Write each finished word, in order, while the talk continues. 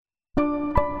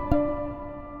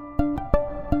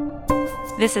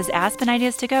This is Aspen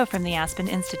Ideas to Go from the Aspen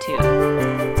Institute.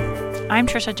 I'm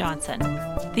Trisha Johnson.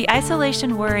 The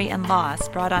isolation, worry, and loss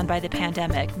brought on by the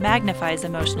pandemic magnifies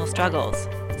emotional struggles.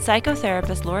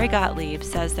 Psychotherapist Lori Gottlieb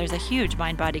says there's a huge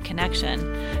mind-body connection,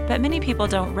 but many people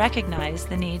don't recognize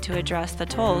the need to address the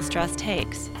toll stress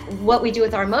takes. What we do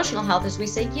with our emotional health is we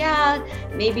say, yeah,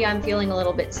 maybe I'm feeling a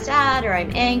little bit sad or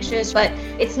I'm anxious, but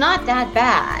it's not that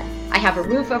bad. I have a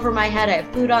roof over my head, I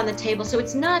have food on the table, so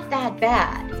it's not that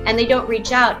bad. And they don't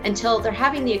reach out until they're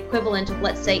having the equivalent of,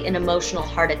 let's say, an emotional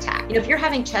heart attack. If you're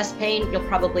having chest pain, you'll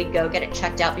probably go get it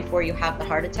checked out before you have the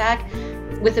heart attack.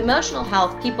 With emotional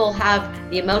health, people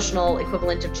have the emotional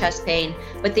equivalent of chest pain,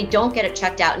 but they don't get it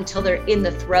checked out until they're in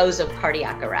the throes of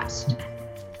cardiac arrest.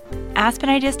 Aspen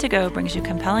Ideas to Go brings you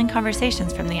compelling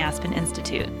conversations from the Aspen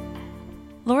Institute.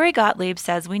 Lori Gottlieb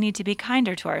says we need to be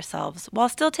kinder to ourselves while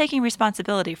still taking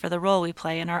responsibility for the role we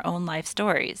play in our own life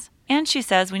stories. And she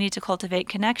says we need to cultivate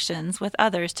connections with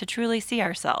others to truly see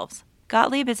ourselves.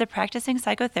 Gottlieb is a practicing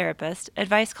psychotherapist,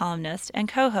 advice columnist, and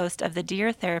co-host of the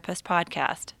Dear Therapist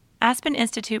podcast. Aspen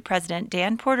Institute President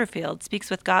Dan Porterfield speaks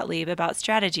with Gottlieb about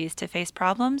strategies to face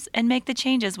problems and make the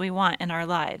changes we want in our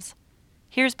lives.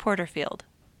 Here's Porterfield.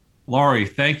 Lori,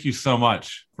 thank you so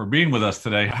much for being with us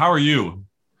today. How are you?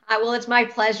 Well, it's my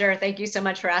pleasure. Thank you so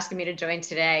much for asking me to join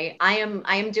today. I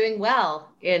am doing well.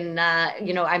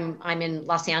 I'm in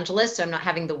Los Angeles, so I'm not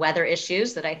having the weather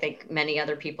issues that I think many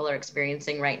other people are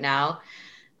experiencing right now.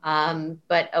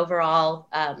 But overall,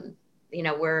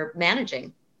 we're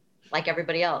managing like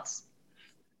everybody else.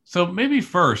 So maybe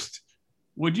first,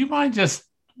 would you mind just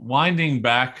winding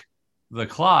back the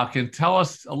clock and tell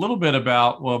us a little bit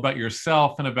about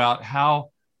yourself and about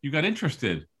how you got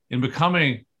interested in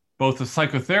becoming both a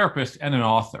psychotherapist and an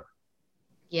author?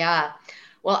 Yeah.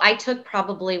 Well, I took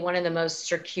probably one of the most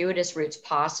circuitous routes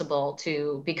possible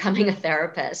to becoming a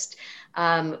therapist.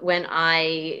 When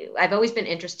I've always been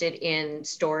interested in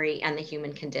story and the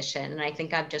human condition, and I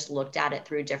think I've just looked at it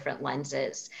through different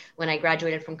lenses. When I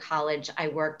graduated from college, I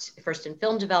worked first in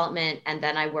film development, and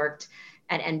then I worked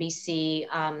at NBC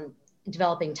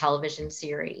developing television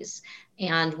series.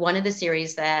 And one of the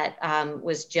series that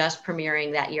was just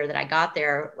premiering that year that I got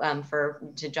there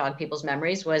to jog people's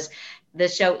memories was the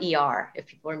show ER, if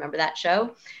people remember that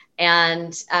show.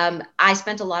 And I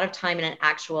spent a lot of time in an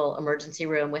actual emergency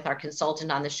room with our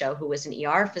consultant on the show, who was an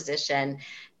ER physician.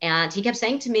 And he kept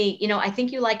saying to me, I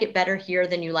think you like it better here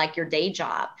than you like your day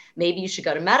job. Maybe you should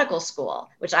go to medical school,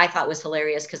 which I thought was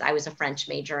hilarious because I was a French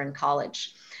major in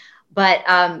college. But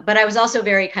I was also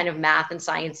very kind of math and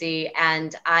sciencey,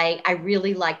 and I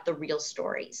really liked the real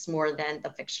stories more than the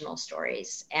fictional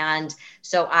stories. And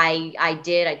so I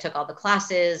took all the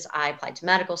classes, I applied to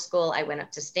medical school, I went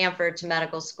up to Stanford to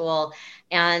medical school,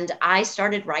 and I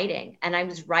started writing. And I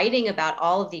was writing about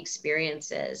all of the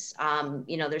experiences.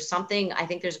 There's something, I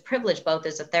think there's a privilege both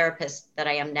as a therapist that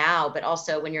I am now, but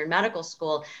also when you're in medical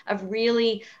school, of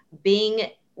really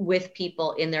being with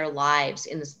people in their lives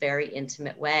in this very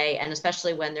intimate way, and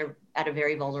especially when they're at a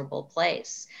very vulnerable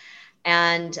place.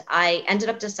 And I ended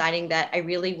up deciding that I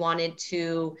really wanted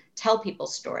to tell people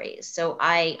stories. So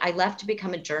I left to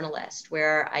become a journalist,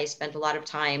 where I spent a lot of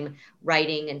time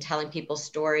writing and telling people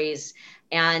stories.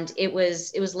 And it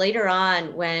was later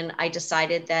on when I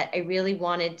decided that I really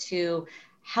wanted to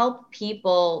help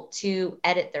people to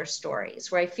edit their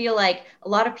stories, where I feel like a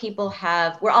lot of people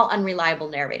we're all unreliable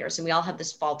narrators, and we all have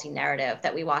this faulty narrative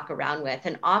that we walk around with.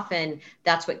 And often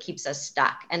that's what keeps us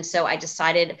stuck. And so I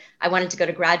decided I wanted to go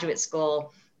to graduate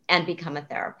school and become a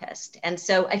therapist. And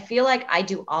so I feel like I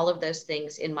do all of those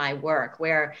things in my work,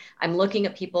 where I'm looking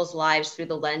at people's lives through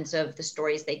the lens of the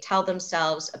stories they tell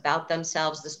themselves about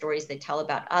themselves, the stories they tell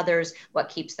about others, what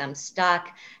keeps them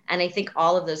stuck. And I think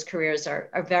all of those careers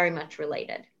are very much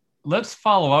related. Let's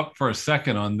follow up for a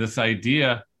second on this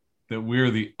idea that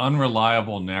we're the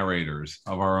unreliable narrators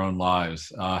of our own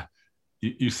lives.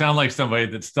 You sound like somebody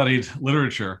that studied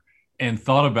literature and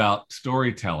thought about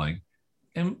storytelling.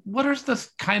 And what are the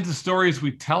kinds of stories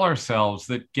we tell ourselves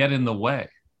that get in the way?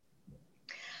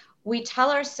 We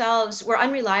tell ourselves we're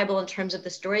unreliable in terms of the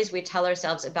stories we tell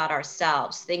ourselves about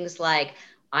ourselves. Things like,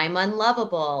 I'm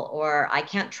unlovable, or I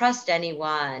can't trust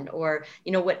anyone, or,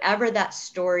 whatever that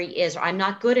story is, or I'm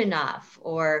not good enough,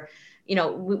 or,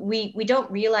 we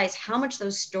don't realize how much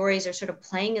those stories are sort of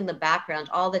playing in the background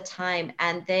all the time,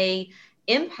 and they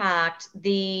impact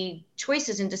the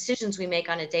choices and decisions we make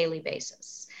on a daily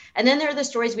basis. And then there are the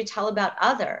stories we tell about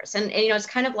others. And it's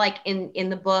kind of like in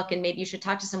the book, and maybe you should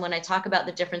talk to someone, I talk about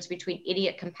the difference between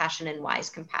idiot compassion and wise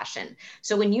compassion.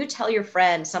 So when you tell your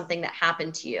friend something that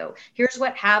happened to you, here's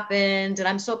what happened, and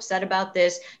I'm so upset about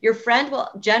this, your friend will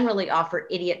generally offer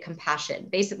idiot compassion.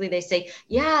 Basically, they say,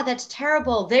 yeah, that's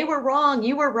terrible. They were wrong.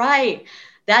 You were right.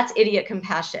 That's idiot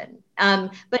compassion.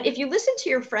 But if you listen to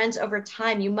your friends over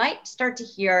time, you might start to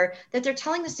hear that they're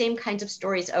telling the same kinds of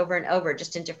stories over and over,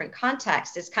 just in different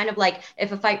contexts. It's kind of like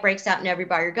if a fight breaks out in every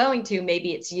bar you're going to,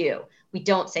 maybe it's you. We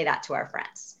don't say that to our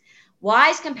friends.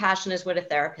 Wise compassion is what a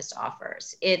therapist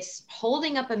offers. It's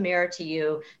holding up a mirror to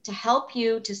you to help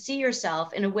you to see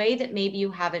yourself in a way that maybe you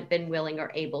haven't been willing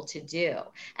or able to do.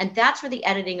 And that's where the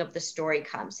editing of the story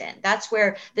comes in. That's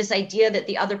where this idea that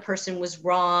the other person was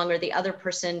wrong, or the other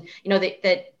person,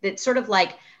 that sort of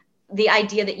like the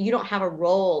idea that you don't have a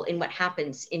role in what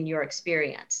happens in your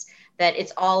experience, that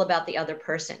it's all about the other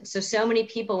person. So many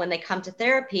people, when they come to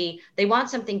therapy, they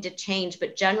want something to change,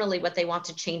 but generally what they want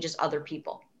to change is other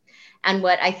people. And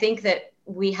what I think that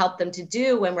we help them to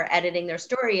do when we're editing their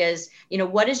story is,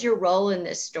 what is your role in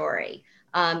this story?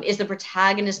 Is the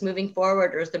protagonist moving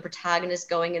forward, or is the protagonist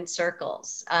going in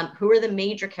circles? Who are the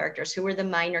major characters? Who are the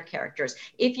minor characters?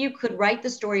 If you could write the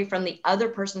story from the other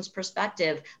person's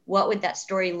perspective, what would that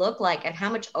story look like? And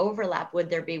how much overlap would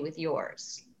there be with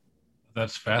yours?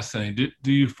 That's fascinating.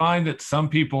 Do you find that some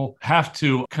people have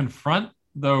to confront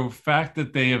the fact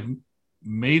that they have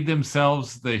made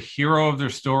themselves the hero of their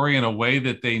story in a way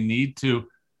that they need to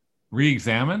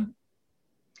re-examine?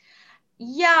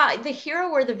 Yeah, the hero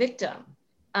or the victim.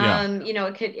 Yeah.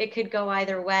 It could go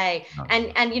either way.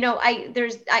 And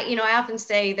I often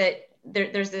say that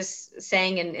there's this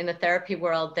saying in the therapy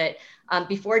world that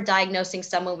before diagnosing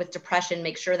someone with depression,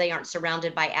 make sure they aren't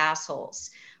surrounded by assholes.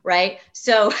 Right.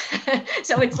 So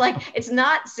it's like, it's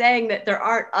not saying that there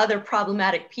aren't other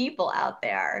problematic people out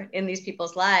there in these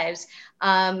people's lives.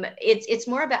 It's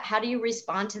more about how do you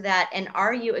respond to that? And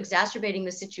are you exacerbating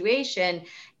the situation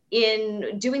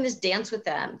in doing this dance with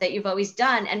them that you've always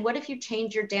done? And what if you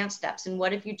change your dance steps? And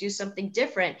what if you do something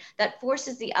different that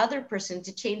forces the other person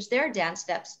to change their dance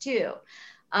steps too?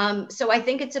 So I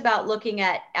think it's about looking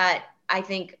at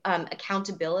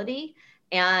accountability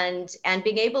and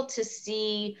being able to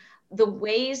see the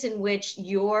ways in which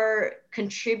you're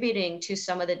contributing to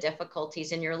some of the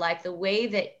difficulties in your life, the way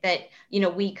that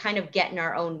we kind of get in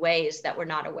our own ways that we're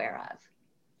not aware of.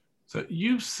 So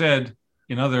you've said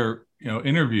in other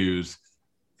interviews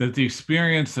that the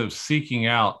experience of seeking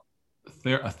out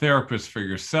a therapist for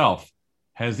yourself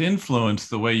has influenced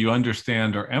the way you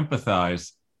understand or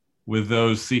empathize with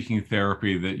those seeking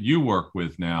therapy that you work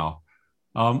with now.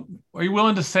 Are you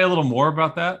willing to say a little more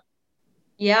about that?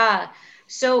 Yeah.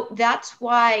 So that's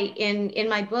why in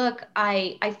my book,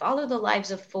 I follow the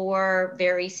lives of 4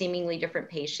 very seemingly different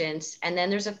patients. And then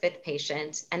there's a 5th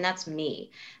patient, and that's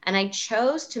me. And I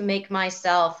chose to make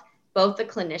myself both the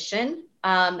clinician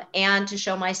and to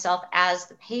show myself as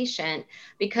the patient,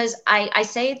 because I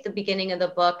say at the beginning of the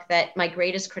book that my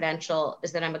greatest credential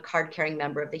is that I'm a card-carrying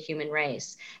member of the human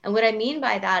race. And what I mean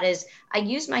by that is I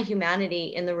use my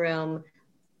humanity in the room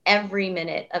every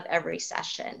minute of every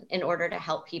session in order to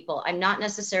help people. I'm not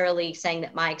necessarily saying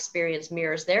that my experience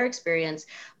mirrors their experience,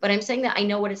 but I'm saying that I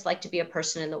know what it's like to be a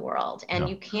person in the world. And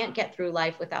you can't get through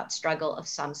life without struggle of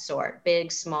some sort,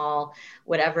 big, small,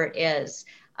 whatever it is.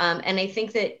 And I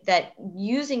think that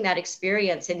using that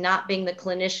experience and not being the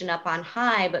clinician up on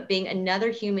high, but being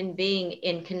another human being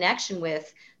in connection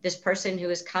with this person who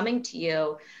is coming to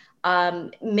you,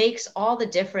 makes all the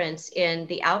difference in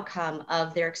the outcome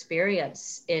of their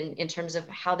experience in terms of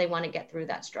how they want to get through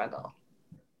that struggle.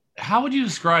 How would you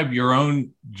describe your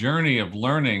own journey of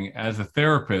learning as a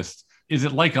therapist? Is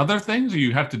it like other things, or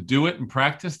you have to do it and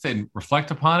practice and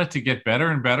reflect upon it to get better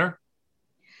and better?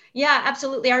 Yeah,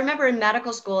 absolutely. I remember in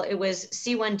medical school, it was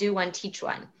see one, do one, teach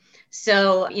one.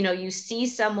 So, you see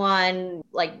someone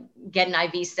like get an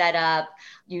IV set up,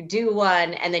 you do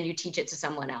one, and then you teach it to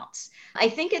someone else. I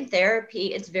think in therapy,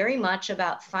 it's very much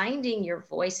about finding your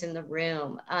voice in the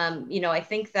room. I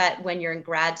think that when you're in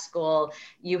grad school,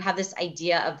 you have this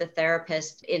idea of the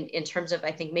therapist in terms of,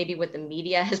 I think, maybe what the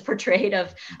media has portrayed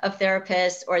of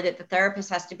therapists, or that the therapist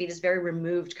has to be this very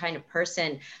removed kind of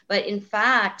person. But in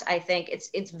fact, I think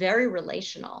it's very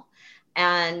relational.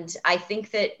 And I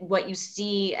think that what you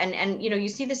see, and you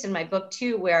see this in my book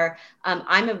too, where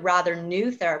I'm a rather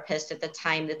new therapist at the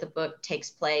time that the book takes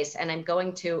place, and I'm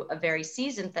going to a very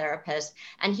seasoned therapist,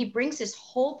 and he brings his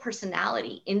whole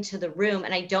personality into the room.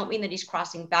 And I don't mean that he's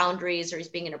crossing boundaries or he's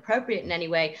being inappropriate in any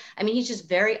way. I mean, he's just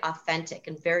very authentic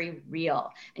and very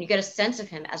real, and you get a sense of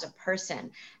him as a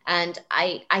person. And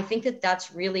I think that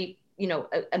that's really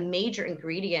a major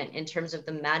ingredient in terms of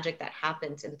the magic that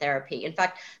happens in therapy. In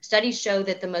fact, studies show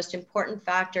that the most important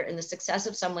factor in the success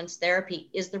of someone's therapy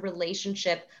is the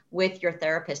relationship with your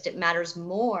therapist. It matters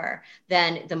more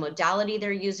than the modality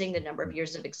they're using, the number of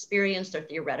years of experience, their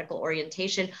theoretical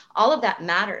orientation. All of that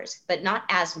matters, but not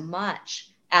as much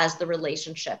as the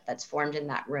relationship that's formed in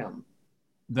that room.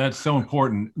 That's so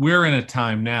important. We're in a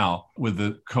time now with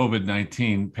the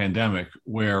COVID-19 pandemic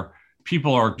where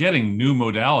people are getting new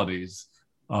modalities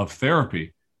of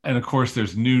therapy. And of course,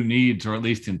 there's new needs, or at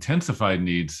least intensified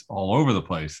needs, all over the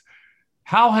place.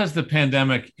 How has the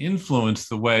pandemic influenced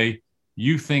the way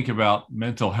you think about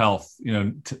mental health,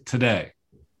 today?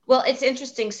 Well, it's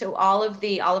interesting. So all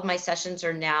of my sessions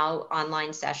are now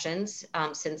online sessions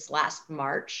since last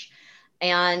March.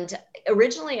 And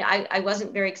originally, I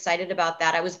wasn't very excited about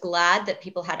that. I was glad that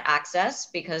people had access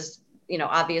because,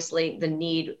 obviously the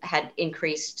need had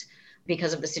increased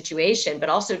because of the situation, but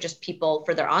also just people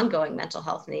for their ongoing mental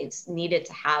health needs needed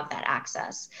to have that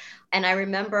access. And I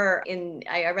remember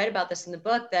I read about this in the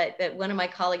book that one of my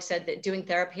colleagues said that doing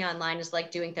therapy online is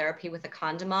like doing therapy with a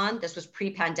condom on. This was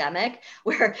pre-pandemic,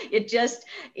 where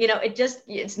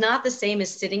it's not the same as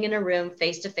sitting in a room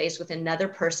face to face with another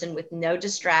person with no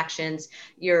distractions.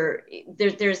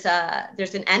 There's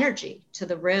an energy to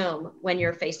the room when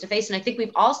you're face to face. And I think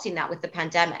we've all seen that with the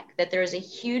pandemic, that there is a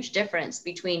huge difference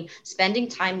between spending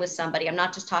time with somebody. I'm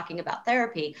not just talking about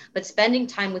therapy, but spending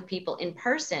time with people in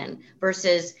person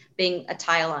versus being a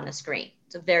tile on a screen.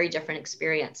 It's a very different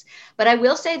experience. But I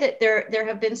will say that there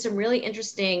have been some really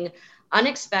interesting,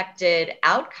 unexpected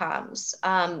outcomes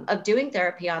of doing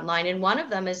therapy online. And one of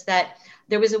them is that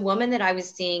there was a woman that I was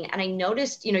seeing, and I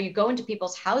noticed, you go into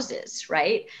people's houses,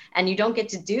 right? And you don't get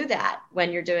to do that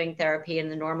when you're doing therapy in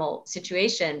the normal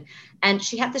situation. And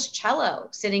she had this cello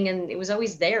sitting it was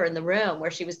always there in the room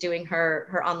where she was doing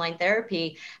her online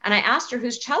therapy. And I asked her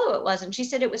whose cello it was, and she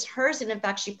said it was hers. And in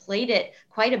fact, she played it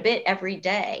quite a bit every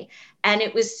day. And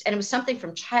it was something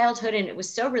from childhood, and it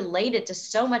was so related to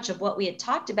so much of what we had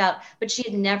talked about, but she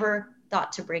had never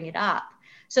thought to bring it up.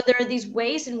 So there are these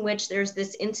ways in which there's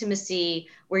this intimacy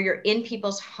where you're in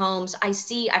people's homes. I've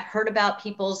heard about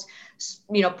people's,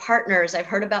 partners. I've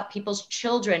heard about people's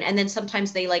children. And then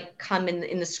sometimes they come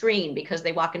in the screen because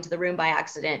they walk into the room by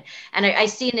accident. And I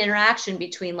see an interaction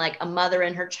between a mother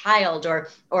and her child or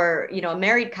a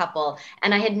married couple.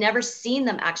 And I had never seen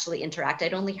them actually interact.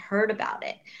 I'd only heard about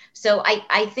it. So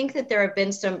I think that there have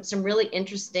been some really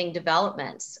interesting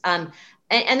developments.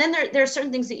 And then there are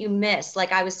certain things that you miss.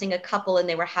 Like I was seeing a couple and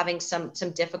they were having some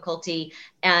difficulty,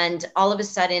 and all of a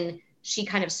sudden she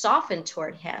kind of softened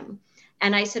toward him.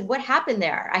 And I said, what happened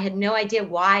there? I had no idea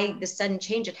why this sudden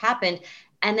change had happened.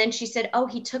 And then she said, oh,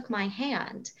 he took my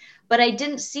hand. But I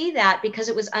didn't see that because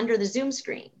it was under the Zoom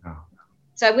screen. Oh.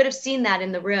 So I would have seen that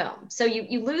in the room. So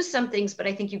you lose some things, but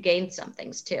I think you gain some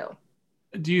things too.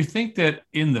 Do you think that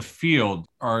in the field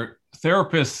are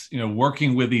therapists,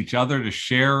 working with each other to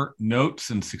share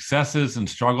notes and successes and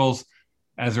struggles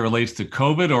as it relates to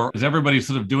COVID, or is everybody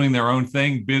sort of doing their own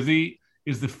thing, busy?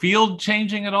 Is the field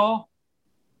changing at all?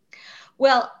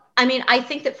 Well, I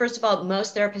think that first of all,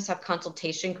 most therapists have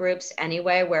consultation groups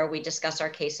anyway, where we discuss our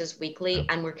cases weekly,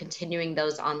 and we're continuing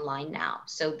those online now.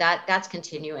 So that's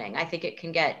continuing. I think it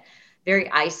can get very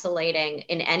isolating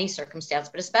in any circumstance,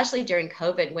 but especially during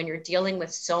COVID, when you're dealing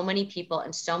with so many people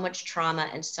and so much trauma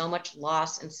and so much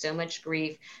loss and so much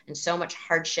grief and so much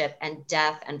hardship and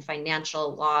death and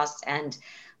financial loss and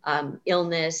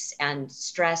illness and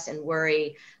stress and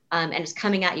worry. And it's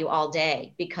coming at you all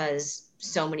day because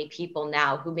so many people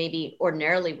now who maybe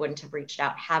ordinarily wouldn't have reached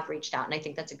out have reached out. And I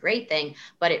think that's a great thing,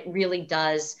 but it really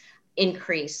does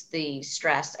increase the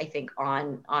stress, I think,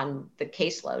 on the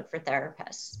caseload for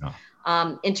therapists.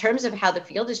 Oh. In terms of how the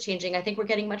field is changing, I think we're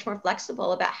getting much more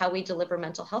flexible about how we deliver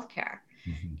mental health care.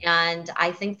 Mm-hmm. And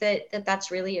I think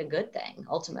that's really a good thing,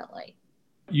 ultimately.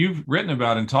 You've written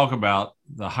about and talk about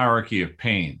the hierarchy of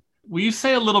pain. Will you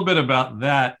say a little bit about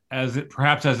that as it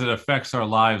affects our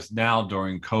lives now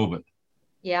during COVID?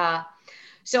 Yeah.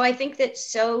 So I think that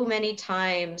so many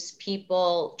times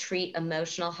people treat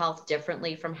emotional health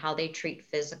differently from how they treat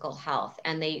physical health.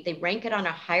 And they rank it on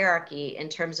a hierarchy in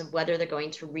terms of whether they're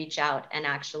going to reach out and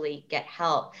actually get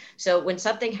help. So when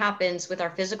something happens with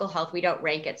our physical health, we don't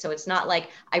rank it. So it's not like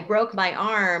I broke my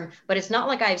arm, but it's not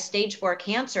like I have stage 4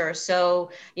 cancer.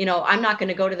 So, I'm not going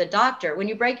to go to the doctor. When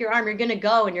you break your arm, you're going to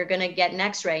go and you're going to get an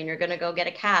x-ray and you're going to go get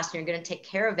a cast and you're going to take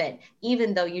care of it,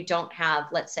 even though you don't have,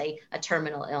 let's say, a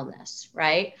terminal illness,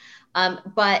 right?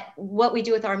 But what we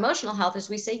do with our emotional health is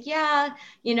we say,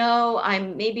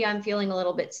 I'm feeling a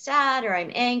little bit sad, or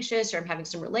I'm anxious, or I'm having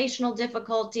some relational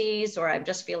difficulties, or I'm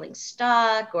just feeling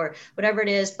stuck, or whatever it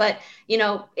is. But,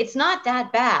 it's not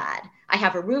that bad. I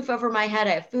have a roof over my head.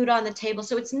 I have food on the table.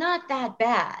 So it's not that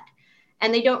bad.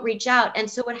 And they don't reach out. And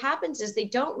so what happens is they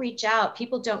don't reach out.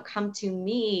 People don't come to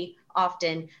me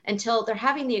often until they're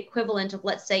having the equivalent of,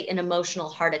 let's say, an emotional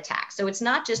heart attack. So it's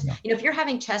not just, if you're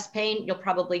having chest pain, you'll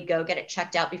probably go get it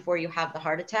checked out before you have the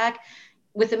heart attack.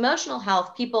 With emotional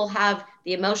health, people have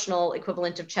the emotional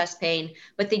equivalent of chest pain,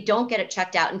 but they don't get it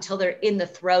checked out until they're in the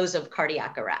throes of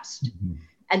cardiac arrest. Mm-hmm.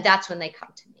 And that's when they come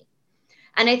to me.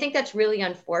 And I think that's really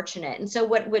unfortunate. And so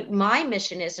what my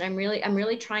mission is, and I'm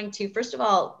really trying to, first of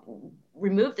all,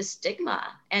 remove the stigma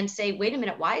and say, wait a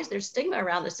minute, why is there stigma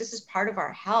around this? This is part of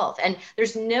our health. And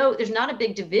there's not a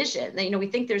big division. We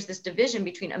think there's this division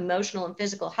between emotional and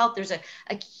physical health. There's a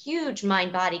huge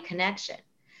mind-body connection.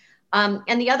 And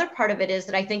the other part of it is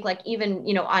that I think, like, even,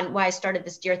 on why I started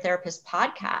this Dear Therapist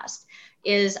podcast,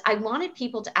 is I wanted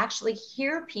people to actually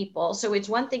hear people. So it's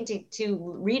one thing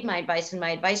to read my advice in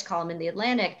my advice column in The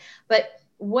Atlantic, but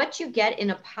what you get in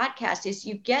a podcast is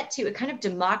it kind of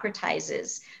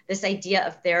democratizes this idea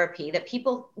of therapy, that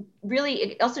people really,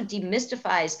 it also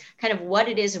demystifies kind of what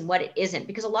it is and what it isn't.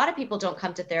 Because a lot of people don't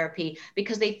come to therapy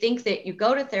because they think that you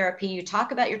go to therapy, you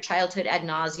talk about your childhood ad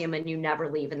nauseum, and you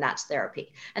never leave, and that's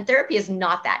therapy. And therapy is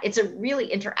not that. It's a really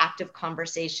interactive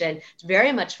conversation. It's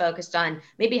very much focused on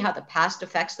maybe how the past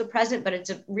affects the present, but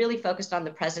it's really focused on the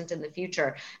present and the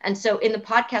future. And so in the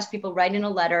podcast, people write in a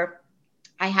letter.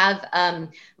 I have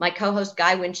my co-host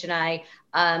Guy Winch and I,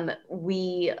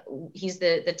 he's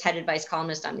the TED advice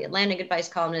columnist, I'm the Atlantic advice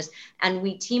columnist, and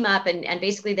we team up and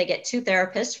basically they get 2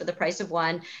 therapists for the price of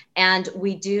one, and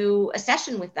we do a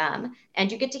session with them,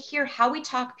 and you get to hear how we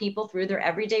talk people through their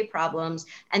everyday problems,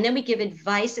 and then we give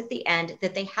advice at the end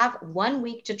that they have 1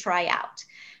 week to try out.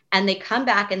 And they come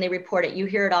back and they report it. You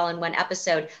hear it all in one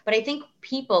episode. But I think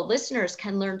listeners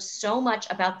can learn so much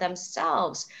about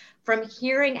themselves from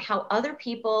hearing how other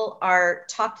people are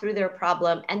talked through their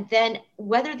problem, and then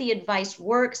whether the advice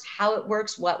works, how it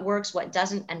works, what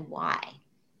doesn't, and why.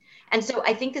 And so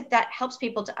I think that helps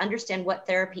people to understand what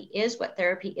therapy is, what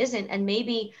therapy isn't, and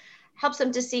maybe helps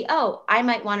them to see, oh, I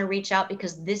might want to reach out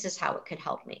because this is how it could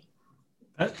help me.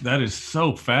 That is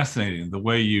so fascinating, the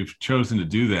way you've chosen to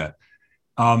do that.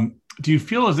 Do you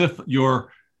feel as if your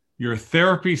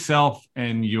therapy self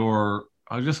and your,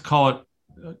 I'll just call it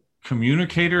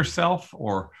communicator self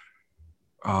or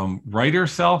writer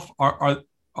self,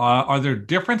 are there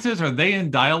differences? Are they in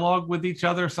dialogue with each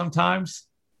other sometimes?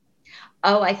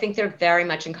 Oh, I think they're very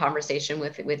much in conversation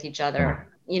with each other.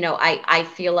 I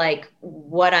feel like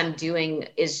what I'm doing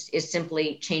is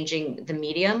simply changing the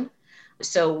medium.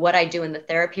 So what I do in the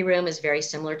therapy room is very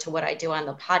similar to what I do on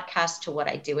the podcast, to what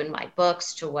I do in my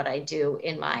books, to what I do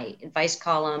in my advice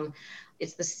column.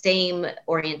 It's the same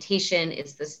orientation.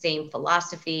 It's the same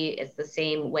philosophy. It's the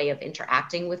same way of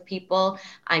interacting with people.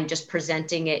 I'm just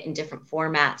presenting it in different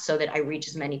formats so that I reach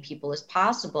as many people as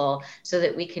possible, so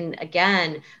that we can,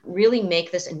 again, really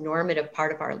make this a normative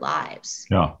part of our lives.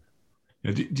 Yeah.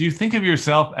 Do you think of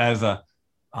yourself as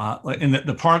in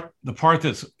the part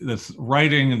that's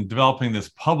writing and developing this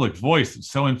public voice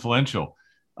that's so influential?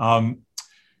 Do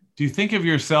you think of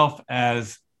yourself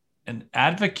as an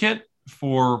advocate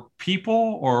for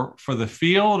people or for the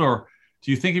field, or do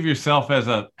you think of yourself as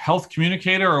a health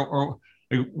communicator, or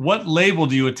what label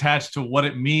do you attach to what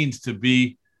it means to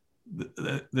be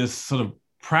this sort of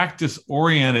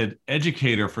practice-oriented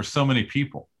educator for so many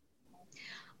people?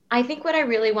 I think what I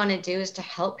really want to do is to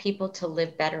help people to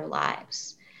live better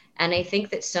lives. And I think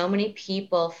that so many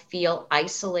people feel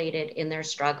isolated in their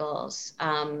struggles.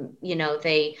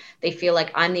 They feel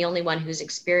like I'm the only one who's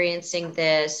experiencing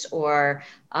this, or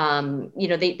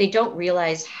They don't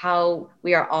realize how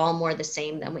we are all more the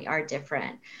same than we are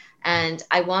different. And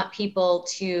I want people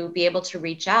to be able to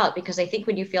reach out, because I think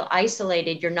when you feel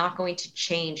isolated, you're not going to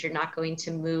change, you're not going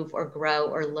to move or grow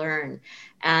or learn.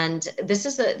 And this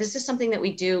is something that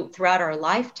we do throughout our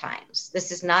lifetimes.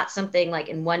 This is not something like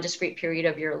in one discrete period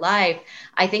of your life.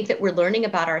 I think that we're learning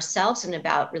about ourselves and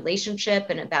about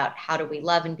relationship and about how do we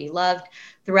love and be loved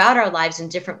throughout our lives in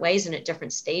different ways and at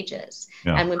different stages.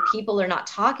 Yeah. And when people are not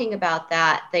talking about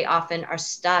that, they often are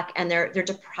stuck, and they're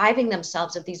depriving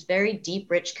themselves of these very deep,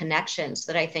 rich connections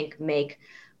that I think make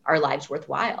our lives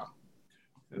worthwhile.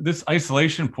 This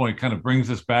isolation point kind of brings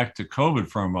us back to COVID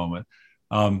for a moment.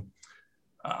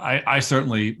 I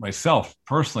certainly myself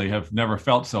personally have never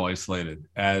felt so isolated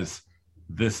as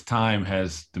this time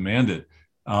has demanded.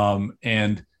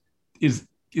 And is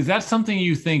that something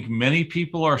you think many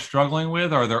people are struggling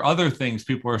with? Are there other things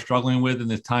people are struggling with in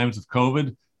the times of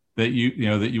COVID that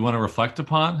you want to reflect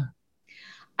upon?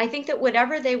 I think that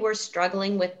whatever they were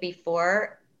struggling with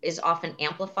before is often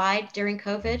amplified during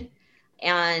COVID.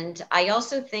 And I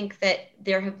also think that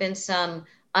there have been some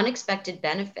unexpected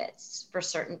benefits for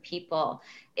certain people.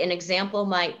 An example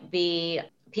might be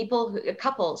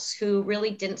couples who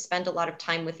really didn't spend a lot of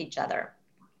time with each other.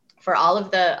 For all of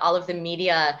the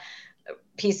media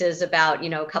pieces about,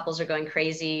 couples are going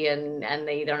crazy and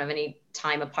they don't have any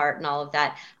time apart and all of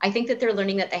that, I think that they're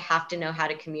learning that they have to know how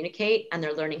to communicate, and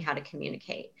they're learning how to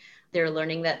communicate. They're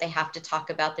learning that they have to talk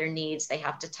about their needs. They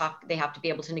have to be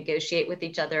able to negotiate with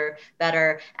each other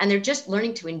better. And they're just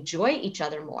learning to enjoy each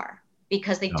other more,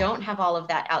 because they don't have all of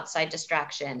that outside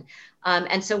distraction.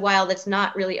 And so while that's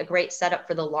not really a great setup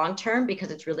for the long term,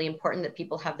 because it's really important that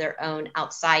people have their own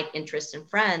outside interests and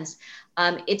friends,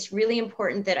 it's really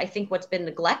important that I think what's been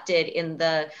neglected in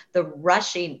the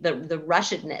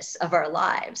rushedness of our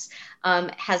lives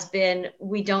has been,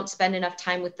 we don't spend enough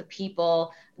time with the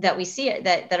people that we see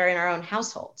that are in our own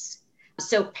households.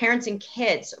 So parents and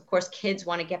kids, of course, kids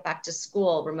want to get back to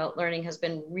school. Remote learning has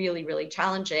been really, really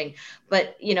challenging.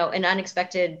 But, an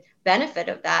unexpected benefit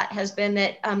of that has been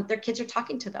that their kids are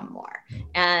talking to them more.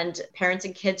 And parents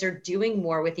and kids are doing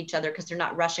more with each other because they're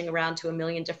not rushing around to a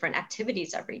million different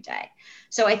activities every day.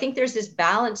 So I think there's this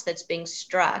balance that's being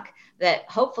struck that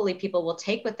hopefully people will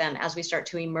take with them as we start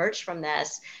to emerge from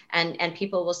this. And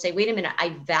people will say, wait a minute, I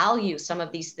value some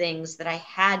of these things that I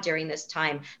had during this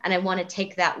time, and I want to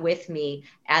take that with me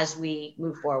as we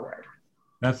move forward.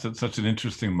 That's such an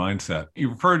interesting mindset.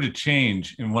 You referred to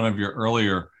change in one of your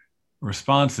earlier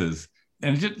responses,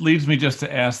 and it just leads me just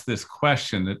to ask this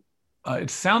question. That it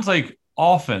sounds like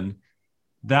often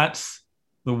that's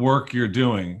the work you're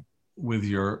doing with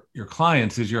your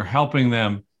clients, is you're helping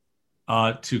them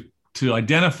to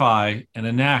identify and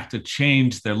enact a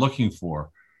change they're looking for.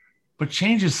 But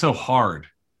change is so hard.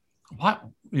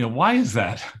 Why is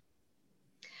that?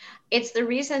 It's the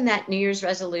reason that New Year's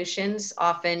resolutions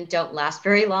often don't last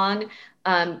very long,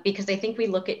 because I think we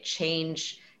look at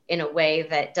change in a way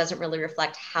that doesn't really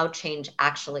reflect how change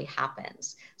actually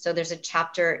happens. So there's a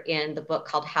chapter in the book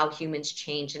called How Humans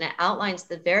Change, and it outlines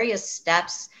the various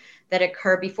steps that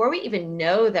occur before we even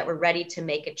know that we're ready to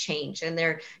make a change. And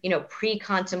they're,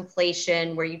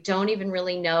 pre-contemplation, where you don't even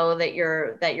really know that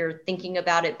you're thinking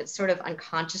about it, but sort of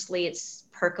unconsciously it's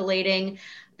percolating.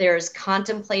 There's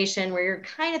contemplation, where you're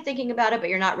kind of thinking about it, but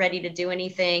you're not ready to do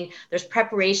anything. There's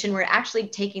preparation, where you're actually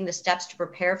taking the steps to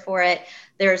prepare for it.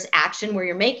 There's action, where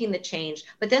you're making the change.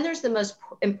 But then there's the most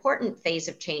important phase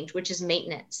of change, which is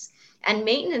maintenance. And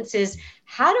maintenance is,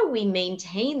 how do we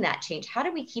maintain that change? How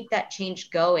do we keep that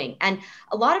change going? And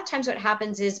a lot of times what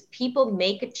happens is people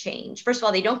make a change. First of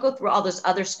all, they don't go through all those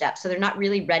other steps, so they're not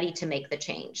really ready to make the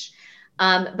change.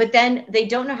 But then they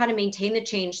don't know how to maintain the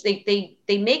change. They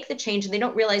make the change, and they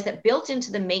don't realize that built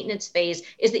into the maintenance phase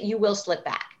is that you will slip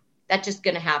back. That's just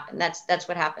going to happen. That's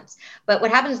what happens. But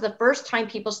what happens the first time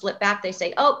people slip back, they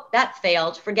say, oh, that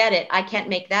failed. Forget it. I can't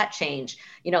make that change.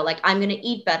 Like I'm going to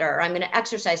eat better, or I'm going to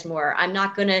exercise more. I'm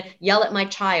not going to yell at my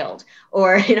child,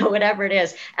 or, whatever it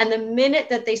is. And the minute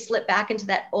that they slip back into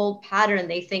that old pattern,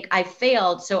 they think I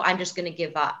failed, so I'm just going to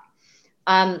give up.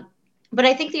 But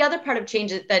I think the other part of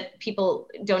change that people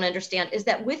don't understand is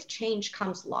that with change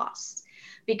comes loss,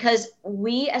 because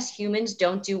we as humans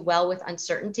don't do well with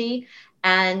uncertainty.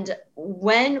 And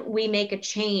when we make a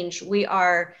change, we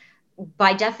are,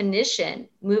 by definition,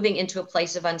 moving into a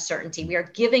place of uncertainty. We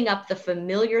are giving up the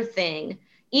familiar thing.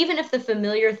 Even if the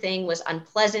familiar thing was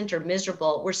unpleasant or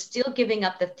miserable, we're still giving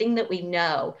up the thing that we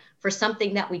know for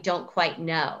something that we don't quite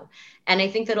know. And I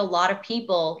think that a lot of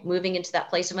people moving into that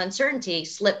place of uncertainty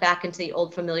slip back into the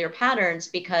old familiar patterns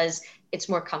because it's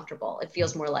more comfortable. It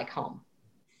feels more like home.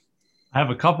 I have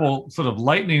a couple sort of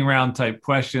lightning round type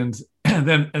questions, and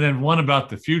then one about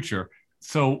the future.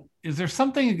 So, is there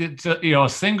something that a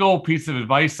single piece of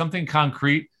advice, something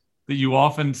concrete that you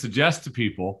often suggest to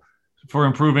people for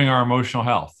improving our emotional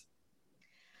health?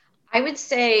 I would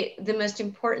say the most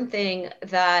important thing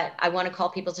that I want to call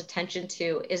people's attention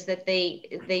to is that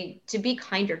they to be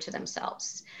kinder to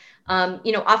themselves.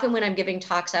 Often when I'm giving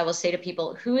talks, I will say to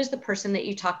people, who is the person that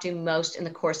you talk to most in the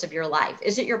course of your life?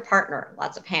 Is it your partner?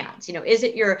 Lots of hands. Is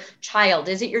it your child?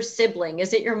 Is it your sibling?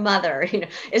 Is it your mother?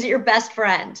 Is it your best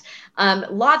friend?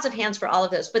 Lots of hands for all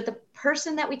of those. But the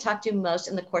person that we talk to most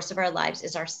in the course of our lives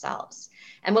is ourselves.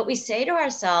 And what we say to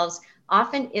ourselves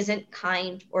often isn't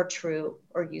kind or true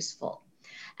or useful.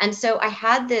 And so I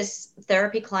had this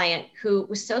therapy client who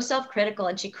was so self-critical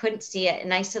and she couldn't see it.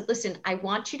 And I said, listen, I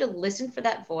want you to listen for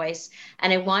that voice.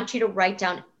 And I want you to write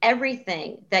down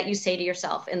everything that you say to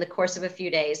yourself in the course of a few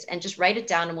days and just write it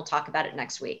down and we'll talk about it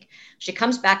next week. She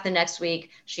comes back the next week.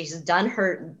 She's done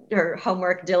her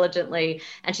homework diligently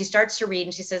and she starts to read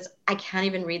and she says, I can't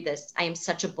even read this. I am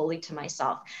such a bully to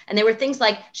myself. And there were things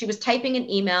like she was typing an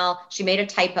email, she made a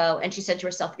typo and she said to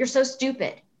herself, you're so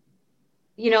stupid.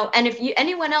 And if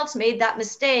anyone else made that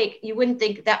mistake, you wouldn't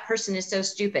think that person is so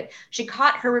stupid. She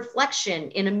caught her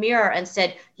reflection in a mirror and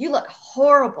said, you look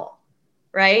horrible,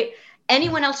 right?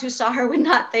 Anyone else who saw her would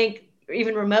not think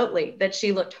even remotely that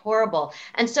she looked horrible.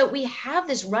 And so we have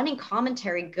this running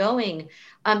commentary going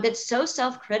that's so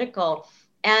self-critical.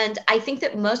 And I think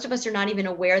that most of us are not even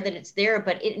aware that it's there,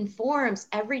 but it informs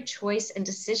every choice and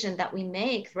decision that we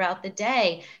make throughout the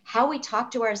day. How we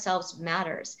talk to ourselves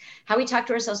matters. How we talk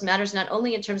to ourselves matters not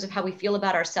only in terms of how we feel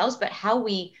about ourselves, but how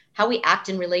we act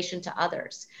in relation to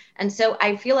others. And so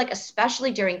I feel like,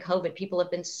 especially during COVID, people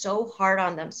have been so hard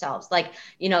on themselves, like,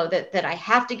 that I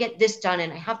have to get this done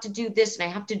and I have to do this and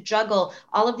I have to juggle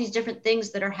all of these different things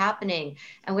that are happening.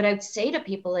 And what I would say to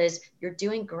people is, you're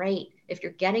doing great. If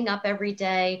you're getting up every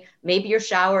day, maybe you're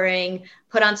showering,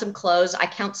 put on some clothes. I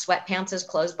count sweatpants as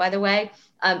clothes, by the way.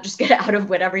 Just get out of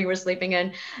whatever you were sleeping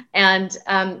in, and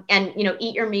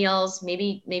eat your meals.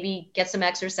 Maybe get some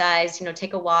exercise.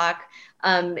 Take a walk.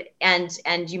 And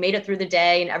you made it through the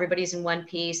day, and everybody's in one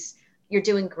piece. You're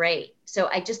doing great. So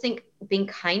I just think being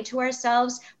kind to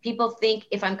ourselves. People think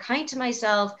if I'm kind to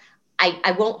myself,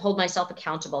 I won't hold myself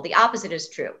accountable. The opposite is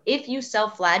true. If you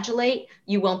self-flagellate,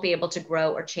 you won't be able to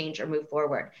grow or change or move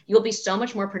forward. You'll be so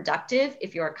much more productive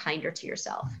if you're kinder to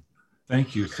yourself.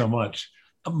 Thank you so much.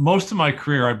 Most of my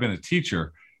career, I've been a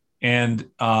teacher. And,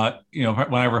 when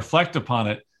I reflect upon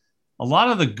it, a lot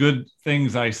of the good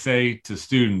things I say to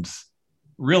students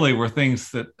really were things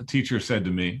that a teacher said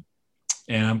to me.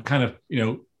 And I'm kind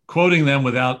of, quoting them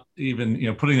without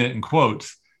even, putting it in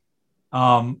quotes.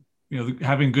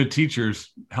 Having good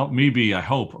teachers helped me be, I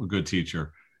hope, a good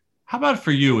teacher. How about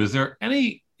for you? Is there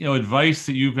any, advice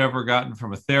that you've ever gotten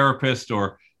from a therapist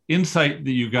or insight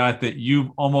that you got that you've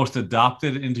almost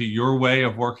adopted into your way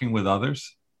of working with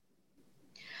others?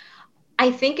 I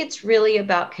think it's really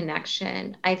about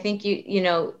connection. I think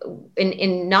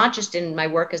in not just in my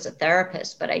work as a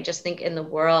therapist, but I just think in the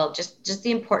world, just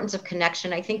the importance of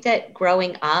connection. I think that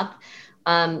growing up,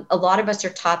 a lot of us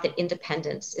are taught that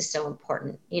independence is so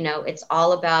important. It's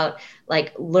all about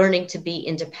like learning to be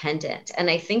independent. And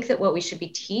I think that what we should be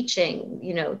teaching,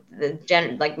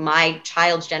 like my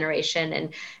child's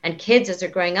generation and kids as they're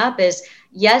growing up is,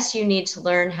 yes, you need to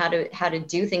learn how to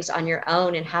do things on your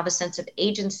own and have a sense of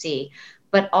agency,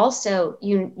 but also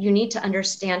you need to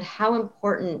understand how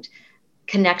important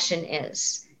connection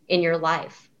is in your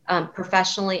life.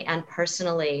 Professionally and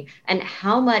personally, and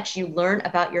how much you learn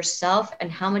about yourself and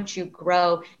how much you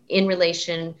grow in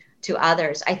relation to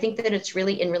others. I think that it's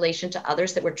really in relation to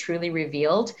others that we're truly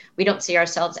revealed. We don't see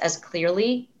ourselves as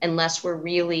clearly unless we're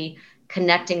really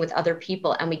connecting with other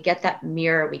people and we get that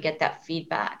mirror, we get that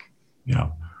feedback.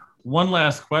 Yeah. One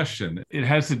last question. It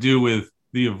has to do with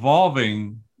the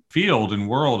evolving field and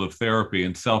world of therapy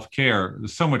and self-care.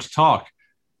 There's so much talk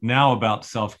now about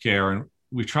self-care, and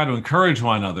we try to encourage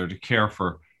one another to care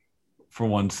for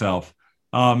oneself.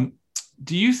 What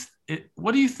do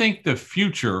you think the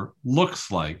future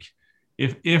looks like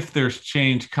if there's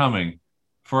change coming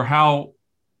for how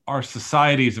our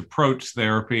societies approach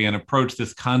therapy and approach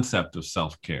this concept of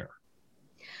self-care?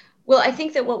 Well, I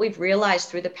think that what we've realized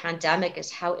through the pandemic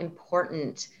is how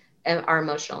important our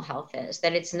emotional health is,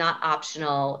 that it's not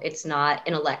optional, it's not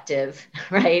an elective,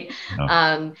 right?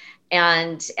 No.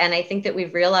 And I think that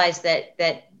we've realized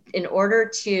that in order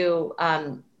to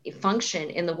function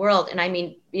in the world, and I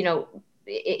mean,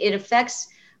 it affects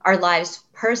our lives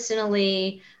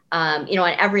personally,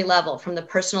 on every level, from the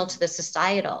personal to the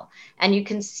societal. And you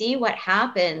can see what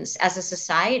happens as a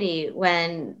society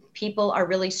when people are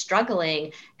really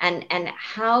struggling, and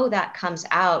how that comes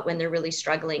out when they're really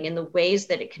struggling, in the ways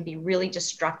that it can be really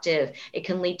destructive. It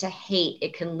can lead to hate.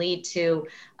 It can lead to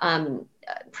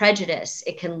prejudice.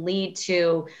 It can lead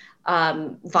to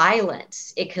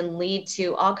violence. It can lead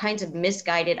to all kinds of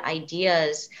misguided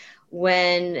ideas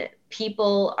when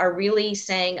people are really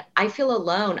saying, I feel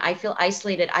alone, I feel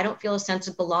isolated, I don't feel a sense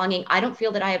of belonging, I don't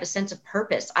feel that I have a sense of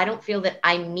purpose, I don't feel that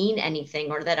I mean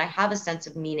anything, or that I have a sense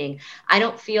of meaning, I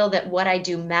don't feel that what I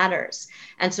do matters.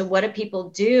 And so what do people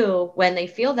do when they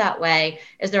feel that way?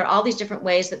 Is there are all these different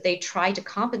ways that they try to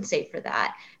compensate for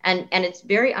that. And it's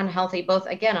very unhealthy, both,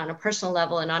 again, on a personal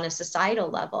level and on a societal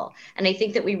level. And I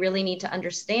think that we really need to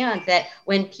understand that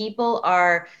when people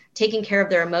are taking care of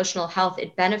their emotional health,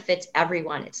 it benefits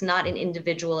everyone. It's not an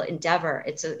individual endeavor.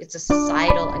 It's a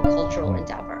societal and cultural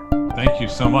endeavor. Thank you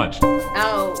so much.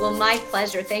 Oh, well, my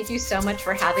pleasure. Thank you so much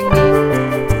for having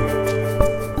me.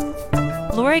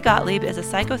 Lori Gottlieb is a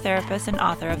psychotherapist and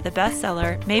author of the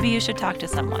bestseller, Maybe You Should Talk to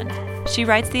Someone. She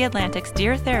writes The Atlantic's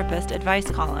Dear Therapist advice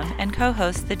column and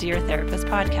co-hosts the Dear Therapist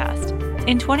podcast.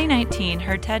 In 2019,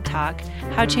 her TED Talk,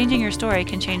 How Changing Your Story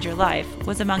Can Change Your Life,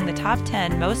 was among the top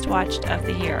 10 most watched of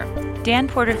the year. Dan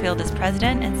Porterfield is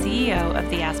president and CEO of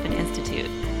the Aspen Institute.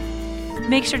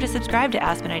 Make sure to subscribe to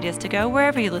Aspen Ideas to Go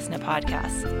wherever you listen to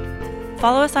podcasts.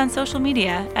 Follow us on social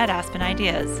media at Aspen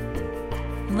Ideas.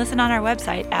 And listen on our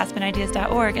website,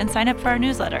 aspenideas.org, and sign up for our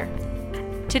newsletter.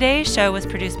 Today's show was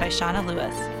produced by Shauna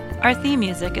Lewis. Our theme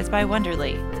music is by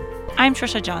Wonderly. I'm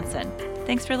Trisha Johnson.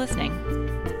 Thanks for listening.